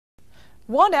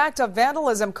One act of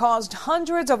vandalism caused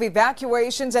hundreds of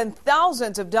evacuations and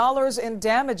thousands of dollars in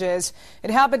damages. It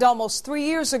happened almost 3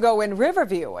 years ago in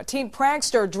Riverview. A teen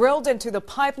prankster drilled into the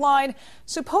pipeline,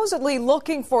 supposedly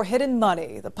looking for hidden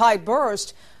money. The pipe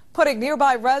burst, putting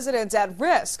nearby residents at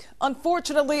risk.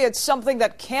 Unfortunately, it's something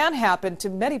that can happen to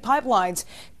many pipelines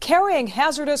carrying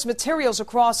hazardous materials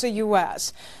across the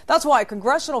U.S. That's why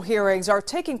congressional hearings are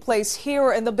taking place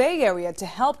here in the Bay Area to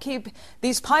help keep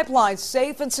these pipelines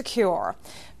safe and secure.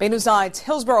 Bay News 9's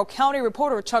Hillsborough County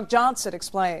reporter Chuck Johnson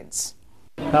explains.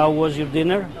 How was your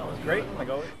dinner? Great.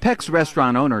 Peck's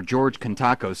restaurant owner George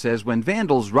Cantaco says when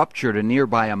vandals ruptured a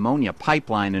nearby ammonia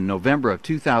pipeline in November of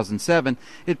 2007,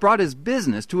 it brought his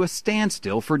business to a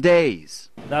standstill for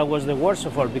days. That was the worst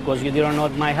of all because you didn't know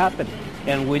what might happen,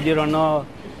 and we didn't know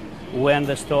when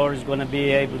the store is going to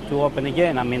be able to open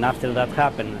again. I mean, after that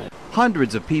happened.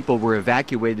 Hundreds of people were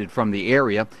evacuated from the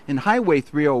area, and Highway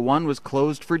 301 was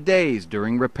closed for days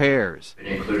during repairs. It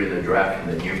included the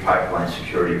drafting the new pipeline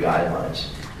security guidelines.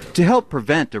 To help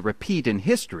prevent a repeat in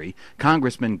history,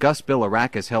 Congressman Gus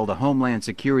Bilirakis held a Homeland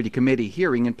Security Committee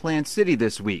hearing in Plant City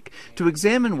this week to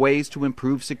examine ways to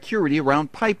improve security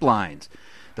around pipelines.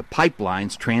 The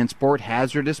pipelines transport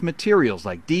hazardous materials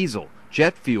like diesel,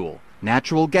 jet fuel,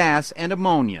 natural gas, and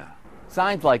ammonia.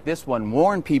 Signs like this one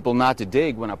warn people not to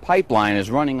dig when a pipeline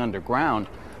is running underground.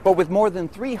 But with more than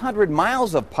 300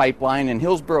 miles of pipeline in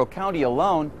Hillsborough County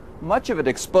alone, much of it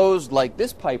exposed like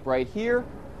this pipe right here,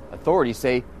 authorities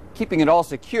say keeping it all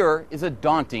secure is a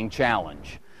daunting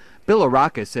challenge.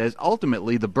 Bilirakis says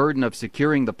ultimately the burden of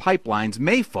securing the pipelines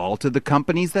may fall to the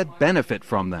companies that benefit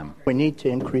from them. We need to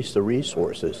increase the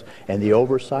resources and the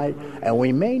oversight, and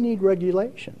we may need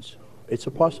regulations. It's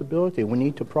a possibility we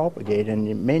need to propagate, and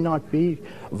it may not be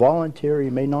voluntary,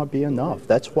 it may not be enough.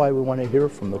 That's why we want to hear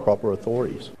from the proper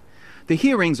authorities. The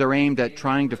hearings are aimed at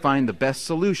trying to find the best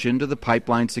solution to the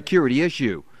pipeline security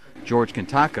issue. George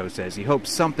Cantaco says he hopes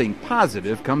something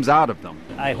positive comes out of them.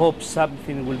 I hope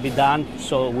something will be done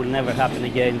so it will never happen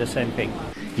again, the same thing.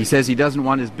 He says he doesn't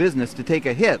want his business to take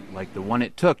a hit like the one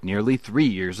it took nearly 3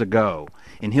 years ago.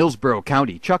 In Hillsborough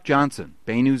County, Chuck Johnson,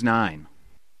 Bay News 9.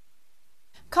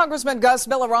 Congressman Gus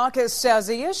Bilirakis says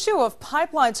the issue of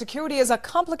pipeline security is a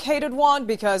complicated one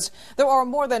because there are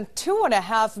more than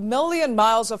 2.5 million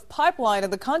miles of pipeline in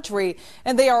the country,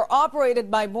 and they are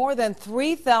operated by more than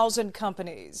 3,000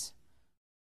 companies.